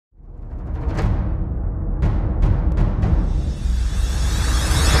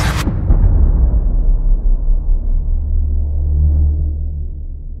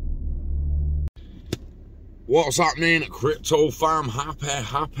What's happening, Crypto fam?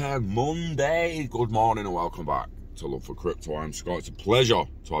 Happy Monday. Good morning and welcome back to Love for Crypto. I'm Scott. It's a pleasure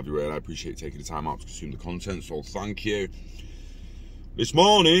to have you here. I appreciate taking the time out to consume the content, so thank you. This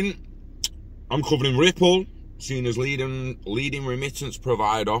morning, I'm covering Ripple, seen as leading remittance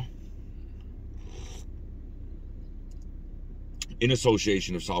provider in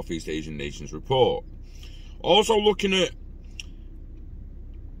association of Southeast Asian nations report. Also looking at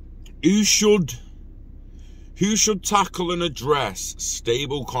who should tackle and address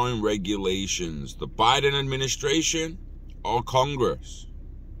stablecoin regulations, the Biden administration or Congress?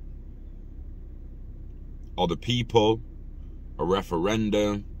 Or the people, a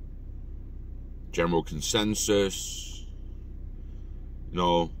referendum, general consensus? You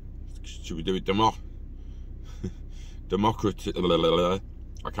know, should we do it democratic?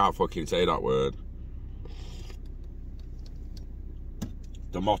 I can't fucking say that word.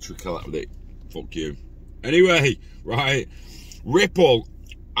 Democratic. Fuck you. Anyway, right, Ripple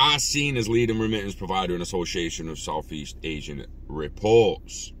are seen as leading remittance provider in association of Southeast Asian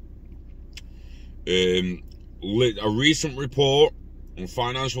reports. A recent report on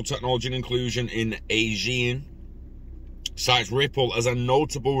financial technology and inclusion in Asian cites Ripple as a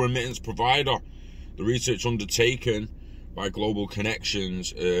notable remittance provider. The research undertaken by Global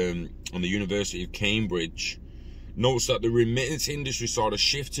Connections on the University of Cambridge notes that the remittance industry saw a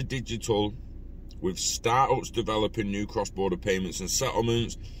shift to digital, with startups developing new cross-border payments and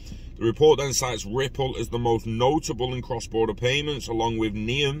settlements. The report then cites Ripple as the most notable in cross-border payments, along with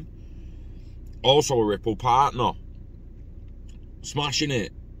Neum, also a Ripple partner. Smashing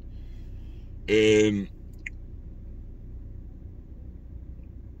it.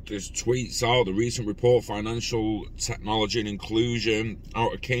 There's tweets out, the recent report, Financial Technology and Inclusion,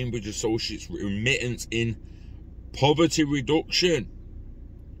 out of Cambridge Associates, remittance in poverty reduction,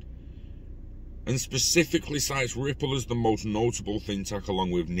 and specifically cites Ripple as the most notable fintech,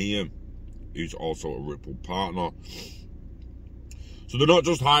 along with Neum, who's also a Ripple partner. So they're not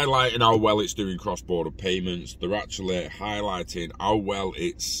just highlighting how well it's doing cross-border payments, they're actually highlighting how well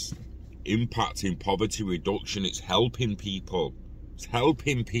it's impacting poverty reduction. It's helping people. It's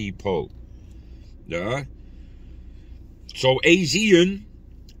helping people. Yeah? So ASEAN,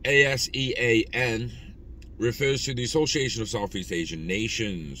 ASEAN, refers to the Association of Southeast Asian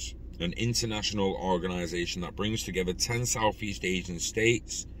Nations, an international organization that brings together 10 Southeast Asian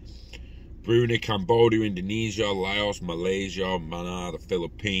states: Brunei, Cambodia, Indonesia, Laos, Malaysia, Myanmar, the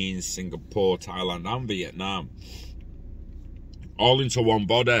Philippines, Singapore, Thailand, and Vietnam, all into one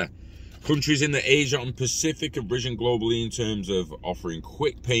body. Countries in the Asia and Pacific have risen globally in terms of offering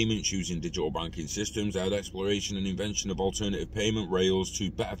quick payments using digital banking systems. Our exploration and invention of alternative payment rails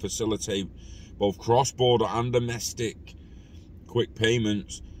to better facilitate both cross-border and domestic quick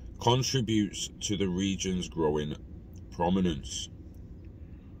payments contributes to the region's growing prominence.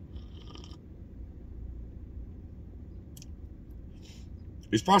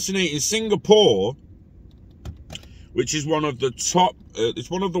 It's fascinating. Singapore, which is one of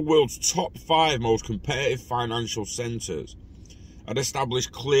the world's top 5 most competitive financial centres, had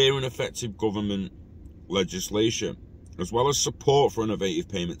established clear and effective government legislation, as well as support for innovative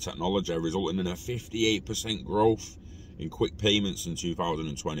payment technology, resulting in a 58% growth in quick payments in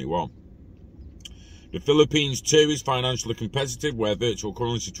 2021. The Philippines too is financially competitive, where virtual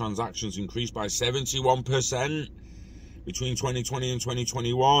currency transactions increased by 71% between 2020 and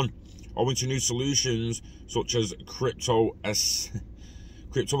 2021, owing to new solutions such as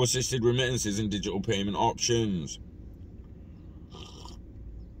crypto-assisted remittances and digital payment options.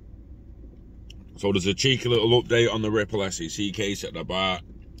 So there's a cheeky little update on the Ripple SEC case at the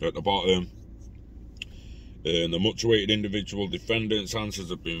bottom. The much-awaited individual defendants' answers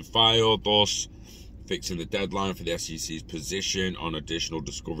have been filed, thus fixing the deadline for the SEC's position on additional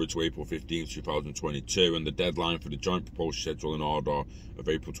discovery to April 15, 2022, and the deadline for the joint proposed scheduling order of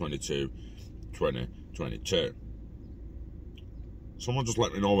April 22, 2022. Someone just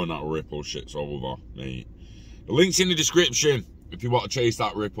let me know when that Ripple shit's over, mate. The link's in the description if you want to chase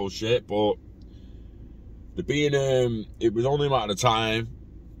that Ripple shit, but it was only a matter of time.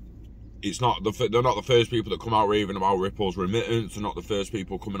 They're not the first people that come out raving about Ripple's remittance. They're not the first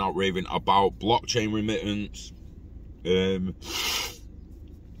people coming out raving about blockchain remittance.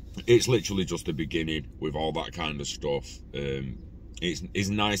 It's literally just the beginning with all that kind of stuff. It's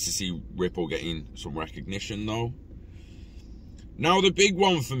nice to see Ripple getting some recognition, though. Now, the big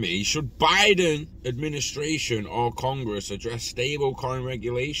one for me: should Biden administration or Congress address stablecoin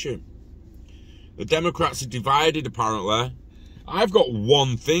regulation? The Democrats are divided, apparently. I've got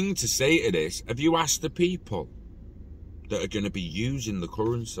one thing to say to this. Have you asked the people that are going to be using the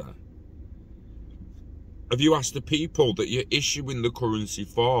currency? have you asked the people that you're issuing the currency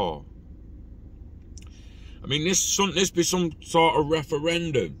for? I mean, this be some sort of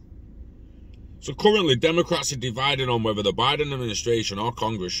referendum. So currently, Democrats are divided on whether the Biden administration or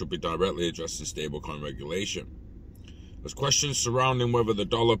Congress should be directly addressing stablecoin regulation. There's questions surrounding whether the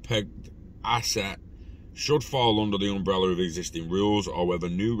dollar-pegged asset should fall under the umbrella of existing rules or whether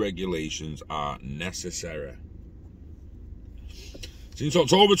new regulations are necessary. Since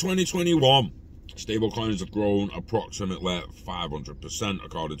October 2021, stablecoins have grown approximately 500%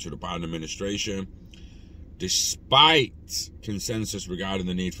 according to the Biden administration. Despite consensus regarding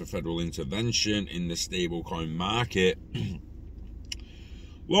the need for federal intervention in the stablecoin market,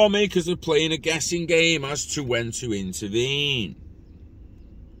 lawmakers are playing a guessing game as to when to intervene.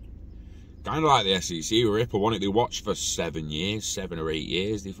 Kind of like the SEC with Ripple, wasn't it? They watched for 7 or 8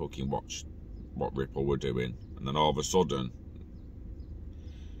 years. They fucking watched what Ripple were doing. And then all of a sudden,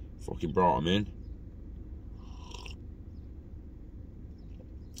 fucking brought them in.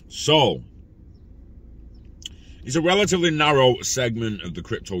 So, it's a relatively narrow segment of the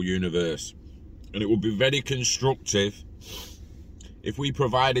crypto universe, and it would be very constructive if we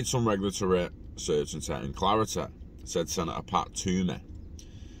provided some regulatory certainty and clarity, said Senator Pat Toomey.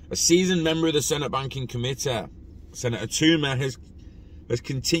 A seasoned member of the Senate Banking Committee, Senator Toomey has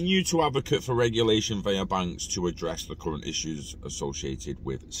continued to advocate for regulation via banks to address the current issues associated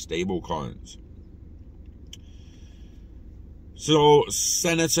with stablecoins. So,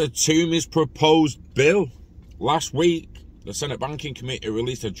 Senator Toomey's proposed bill. Last week, the Senate Banking Committee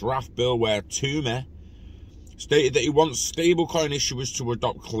released a draft bill where Toomey stated that he wants stablecoin issuers to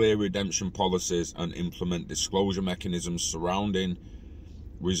adopt clear redemption policies and implement disclosure mechanisms surrounding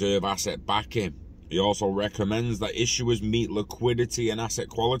reserve asset backing. He also recommends that issuers meet liquidity and asset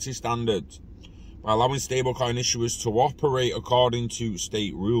quality standards. By allowing stablecoin issuers to operate according to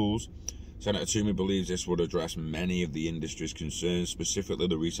state rules, Senator Toomey believes this would address many of the industry's concerns, specifically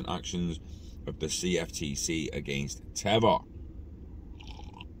the recent actions of the CFTC against Tether.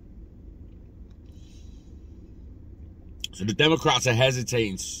 So the Democrats are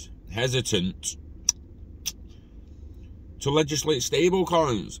hesitant to legislate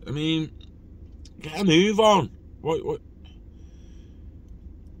stablecoins. I mean, get a move on. What?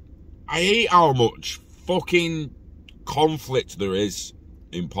 I hate how much fucking conflict there is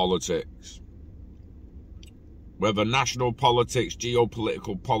in politics. Whether national politics,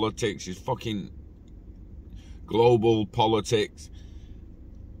 geopolitical politics, is fucking global politics.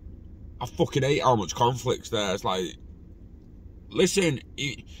 I fucking hate how much conflict's there. It's like, listen,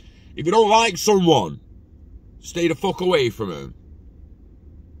 if you don't like someone, stay the fuck away from him.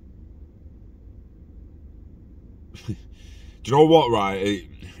 Do you know what, right?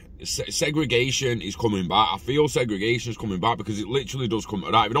 Segregation is coming back. I feel segregation is coming back because it literally does come to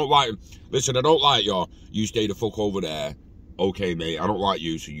that. If you don't like, listen, I don't like you stay the fuck over there. Okay, mate, I don't like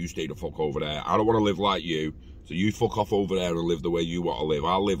you, so you stay the fuck over there. I don't want to live like you, so you fuck off over there and live the way you want to live.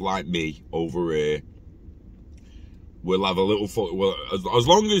 I'll live like me over here. We'll have a little fuck. Well, as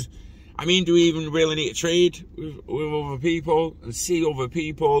long as, I mean, do we even really need to trade with other people and see other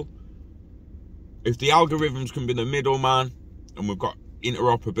people? If the algorithms can be the middleman and we've got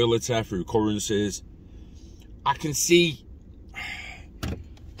interoperability through currencies, I can see.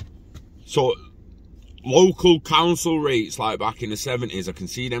 So local council rates like back in the 70s, I can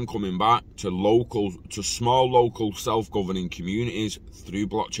see them coming back to small local self-governing communities through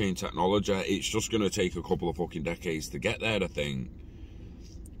blockchain technology. It's just going to take a couple of fucking decades to get there, I think.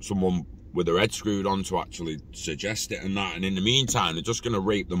 Someone with their head screwed on to actually suggest it and that, and in the meantime they're just going to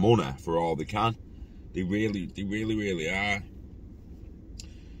rape the money for all they can. They really are.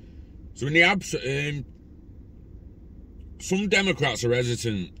 So in the some Democrats are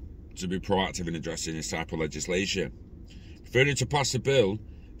hesitant to be proactive in addressing this type of legislation, preferring to pass a bill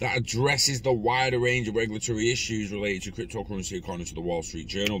that addresses the wider range of regulatory issues related to cryptocurrency, according to the Wall Street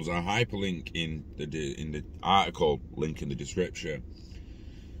Journal. There's a hyperlink in the article, link in the description.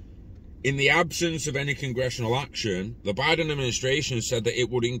 In the absence of any congressional action, the Biden administration said that it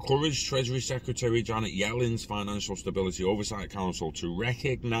would encourage Treasury Secretary Janet Yellen's Financial Stability Oversight Council to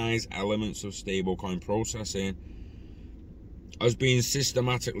recognize elements of stablecoin processing as being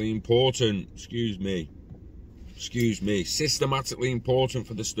systematically important, systematically important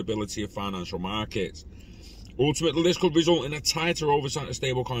for the stability of financial markets. Ultimately, this could result in a tighter oversight of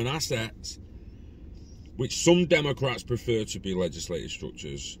stablecoin assets, which some Democrats prefer to be legislative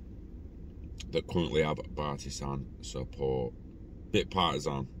structures that currently have partisan support. Bit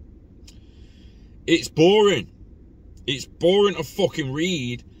partisan. It's boring. It's boring to fucking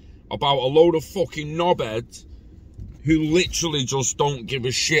read about a load of fucking knobheads who literally just don't give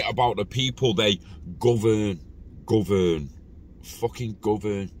a shit about the people they govern. Fucking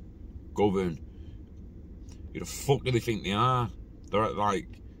govern. Who the fuck do they think they are? They're like,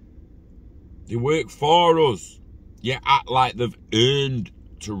 they work for us, yet act like they've earned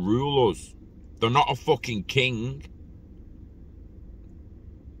to rule us. They're not a fucking king.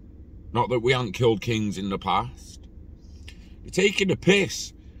 Not that we haven't killed kings in the past. You're taking the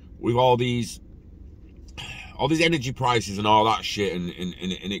piss with all these energy prices and all that shit, and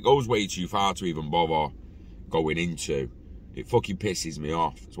it goes way too far to even bother going into. It fucking pisses me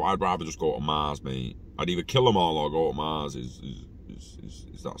off. So I'd rather just go to Mars, mate. I'd either kill them all or go to Mars.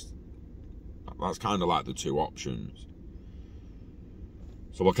 That's kind of like the two options.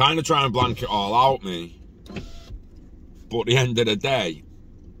 So we're kind of trying to blank it all out, me. But at the end of the day,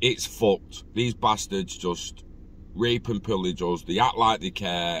 it's fucked. These bastards just rape and pillage us. They act like they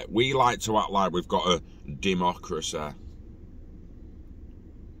care. We like to act like we've got a democracy.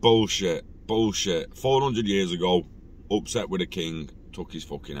 Bullshit. 400 years ago, upset with a king, took his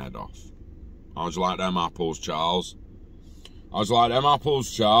fucking head off. How'd you like them apples, Charles? How'd you like them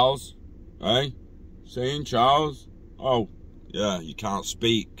apples, Charles? Hey? Saying, Charles? Oh, yeah, you can't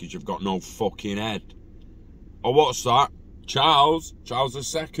speak because you've got no fucking head. Oh, what's that? Charles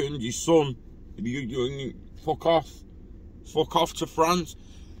II, your son. You fuck off. Fuck off to France.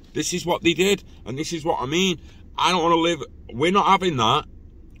 This is what they did, and this is what I mean. I don't want to live. We're not having that,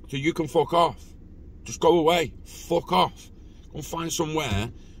 so you can fuck off. Just go away. Fuck off. Go and find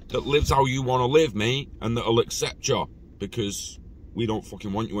somewhere that lives how you want to live, mate, and that'll accept you, because we don't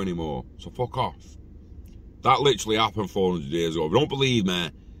fucking want you anymore. So fuck off. That literally happened 400 years ago. If you don't believe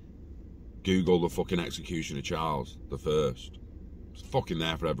me, Google the fucking execution of Charles I. It's fucking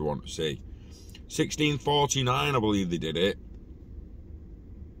there for everyone to see. 1649, I believe they did it.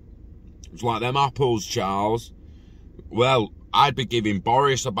 It was like them apples, Charles. Well, I'd be giving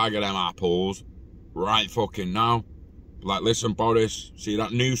Boris a bag of them apples right fucking now. Like, listen, Boris, see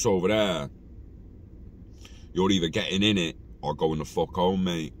that noose over there? You're either getting in it or going the fuck home,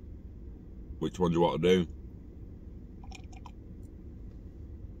 mate. Which one do you want to do?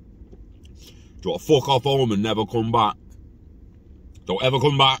 Do you want to fuck off home and never come back? Don't ever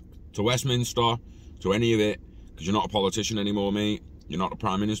come back to Westminster, to any of it, because you're not a politician anymore, mate. You're not the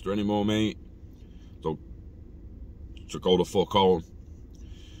Prime Minister anymore, mate. So go the fuck home.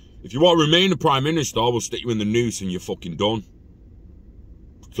 If you want to remain the Prime Minister, we'll stick you in the noose and you're fucking done.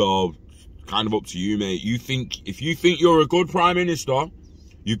 So, kind of up to you, mate. If you think you're a good Prime Minister,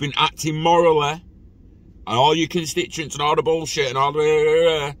 you've been acting morally, and all your constituents and all the bullshit and all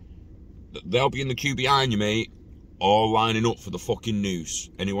the... they'll be in the queue behind you, mate, all lining up for the fucking noose.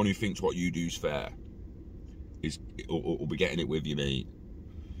 Anyone who thinks what you do is fair will be getting it with you, mate.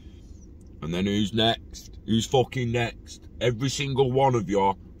 And then who's next? Who's fucking next? Every single one of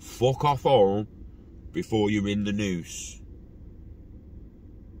you, fuck off home before you're in the noose.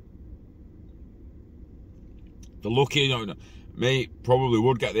 The lucky, mate, probably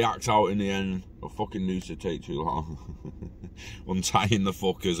would get the axe out in the end. A fucking noose would take too long. Untying the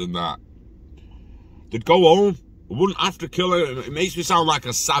fuckers and that. They'd go home. We wouldn't have to kill her. It makes me sound like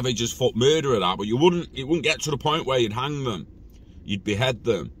a savage as fuck murderer, that, but it wouldn't get to the point where you'd hang them. You'd behead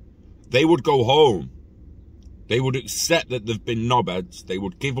them. They would go home. They would accept that they've been knobheads. They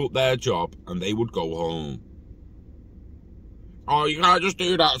would give up their job and they would go home. Oh, you can't just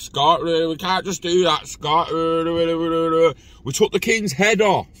do that, Scott. We can't just do that, Scott. We took the king's head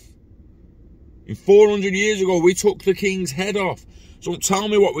off. In 400 years ago, we took the king's head off. So tell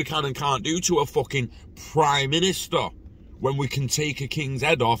me what we can and can't do to a fucking Prime Minister when we can take a king's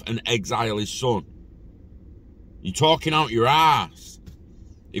head off and exile his son. You're talking out your ass.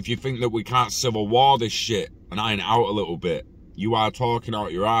 If you think that we can't civil war this shit and iron it out a little bit, you are talking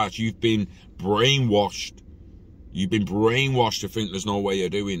out your ass. You've been brainwashed. You've been brainwashed to think there's no way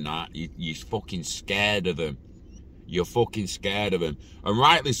of doing that. You're fucking scared of him. You're fucking scared of him. And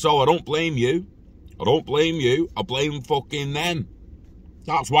rightly so. I don't blame you. I don't blame you. I blame fucking them.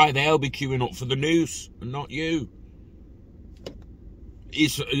 That's why they'll be queuing up for the noose and not you.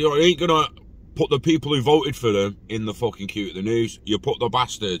 You ain't gonna put the people who voted for them in the fucking queue at the noose. You put the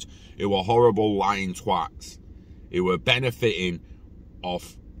bastards who were horrible lying twats, who were benefiting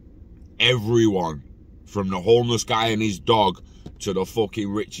off everyone, from the homeless guy and his dog to the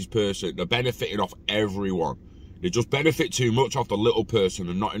fucking richest person. They're benefiting off everyone. They just benefit too much off the little person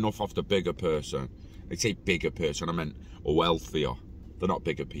and not enough off the bigger person. They say bigger person, I meant wealthier. They're not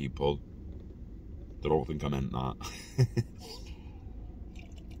bigger people. They don't think I meant that.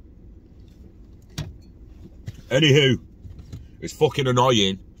 Anywho, it's fucking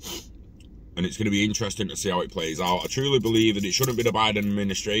annoying. And it's going to be interesting to see how it plays out. I truly believe that it shouldn't be the Biden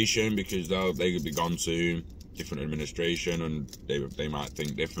administration, because they could be gone soon. Different administration, and they might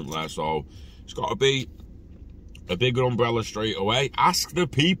think differently. So it's got to be a bigger umbrella straight away. Ask the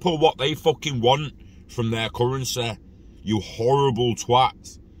people what they fucking want from their currency, you horrible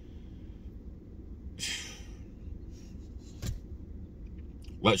twats.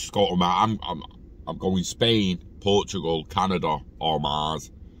 Let's just go to my. I'm going Spain, Portugal, Canada, or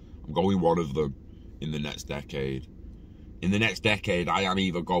Mars. I'm going one of them in the next decade. In the next decade, I am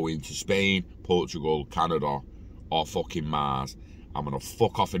either going to Spain, Portugal, Canada, or fucking Mars. I'm gonna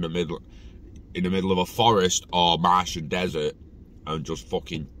fuck off in the middle of a forest or Martian desert and just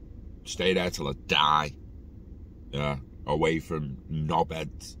fucking stay there till I die. Yeah, away from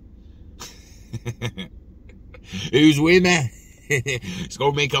knobheads. Who's with me? Let's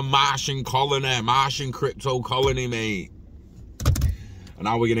go make a Martian colony, Martian crypto colony, mate. And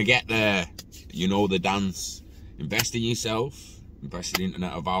how are we gonna get there? You know the dance. Invest in yourself, invest in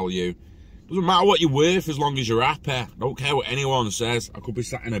internet of value. Doesn't matter what you're worth as long as you're happy. I don't care what anyone says. I could be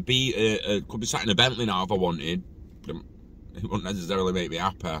sat in a Bentley now if I wanted. But it won't necessarily make me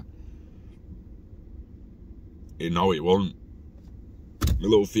happy. No, it won't. My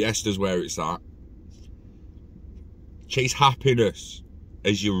little Fiesta's where it's at. Chase happiness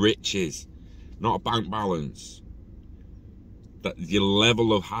as your riches, not a bank balance. That your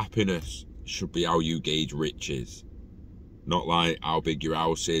level of happiness should be how you gauge riches. Not like how big your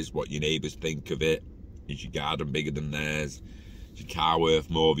house is, what your neighbours think of it. Is your garden bigger than theirs? Is your car worth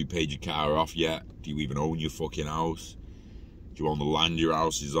more? Have you paid your car off yet? Do you even own your fucking house? Do you own the land your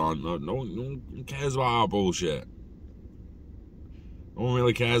house is on? No one cares about that bullshit. No one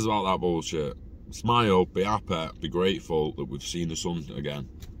really cares about that bullshit. Smile, be happy, be grateful that we've seen the sun again.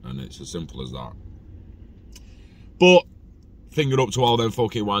 And it's as simple as that. But, finger up to all them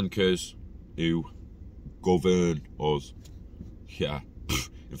fucking wankers who govern us. Yeah.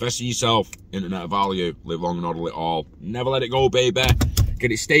 Invest in yourself, internet value, live long and hodl it all. Never let it go, baby.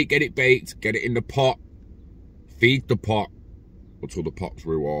 Get it staked, get it baked, get it in the pot. Feed the pot until the pot's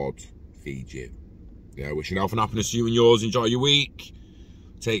rewards feed you. Yeah, wishing health and happiness to you and yours. Enjoy your week.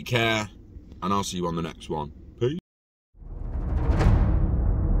 Take care. And I'll see you on the next one.